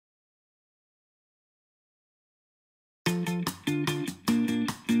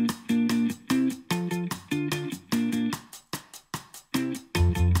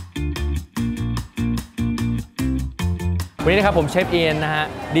วันนี้นะครับผมเชฟเอียนนะฮะ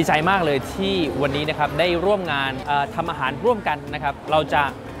ดีใจมากเลยที่วันนี้นะครับได้ร่วมงานทำอาหารร่วมกันนะครับเราจะ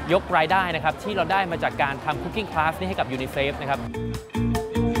ยกรายได้นะครับที่เราได้มาจากการทำคุกกิ้งคลาสนี้ให้กับยูนิเซฟนะครับ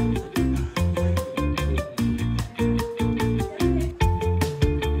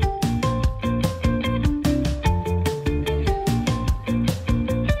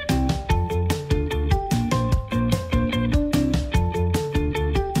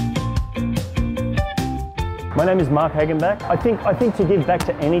My name is Mark Hagenbeck. I think to give back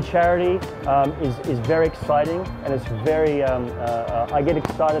to any charity is very exciting, and it's very. I get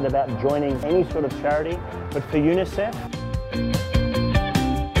excited about joining any sort of charity, but for UNICEF.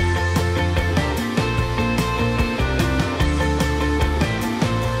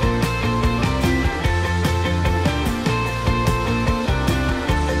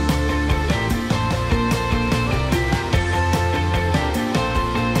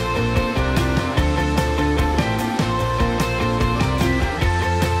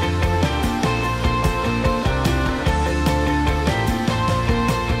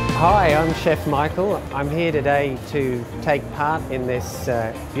 Hi, I'm Chef Michael. I'm here today to take part in this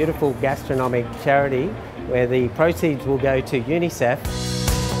beautiful gastronomic charity where the proceeds will go to UNICEF.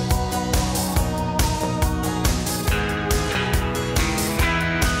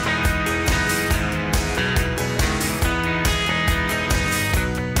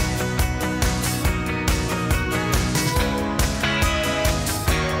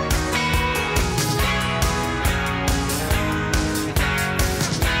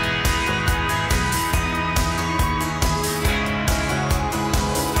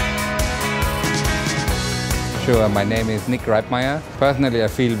 Sure, my name is Nick Reitmeyer. Personally, I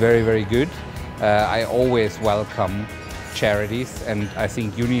feel very good. I always welcome charities, and I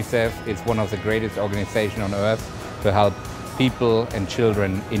think UNICEF is one of the greatest organizations on earth to help people and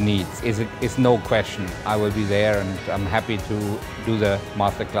children in need. It's no question. I will be there, and I'm happy to do the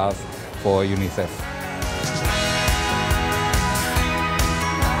masterclass for UNICEF.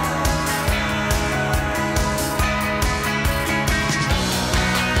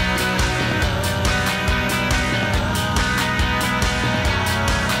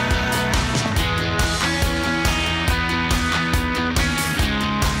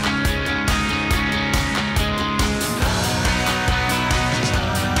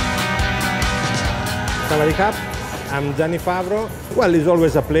 Sawadee, I'm Gianni Favro. Well, it's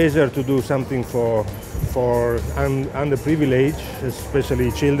always a pleasure to do something for underprivileged,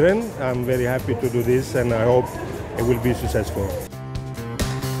 especially children. I'm very happy to do this, and I hope it will be successful.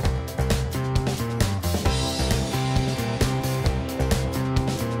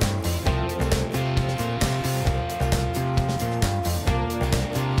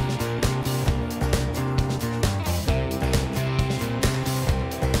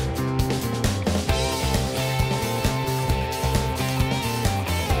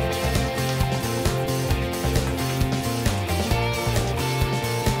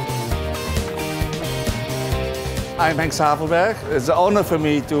 I'm Henk Savelberg. It's an honor for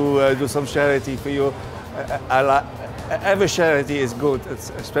me to do some charity for you. Every charity is good, it's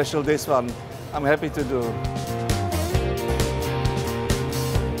especially this one. I'm happy to do.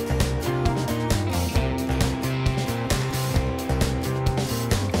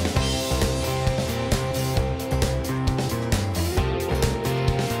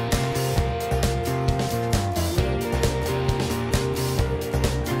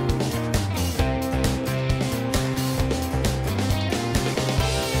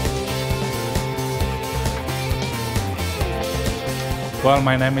 Well,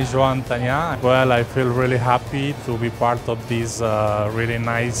 my name is Joan Tanya. Well, I feel really happy to be part of this really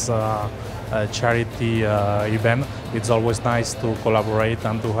nice charity event. It's always nice to collaborate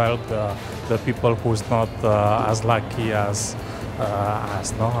and to help the people who's not as lucky as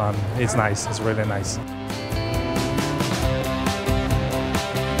us. No? And it's nice, it's really nice.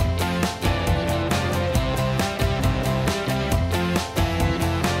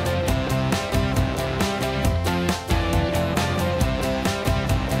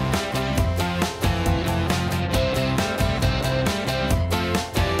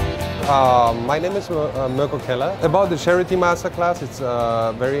 My name is Mirko Keller. About the charity masterclass, it's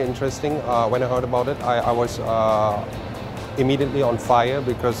very interesting. When I heard about it, I was immediately on fire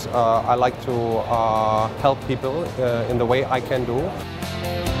because I like to help people in the way I can do.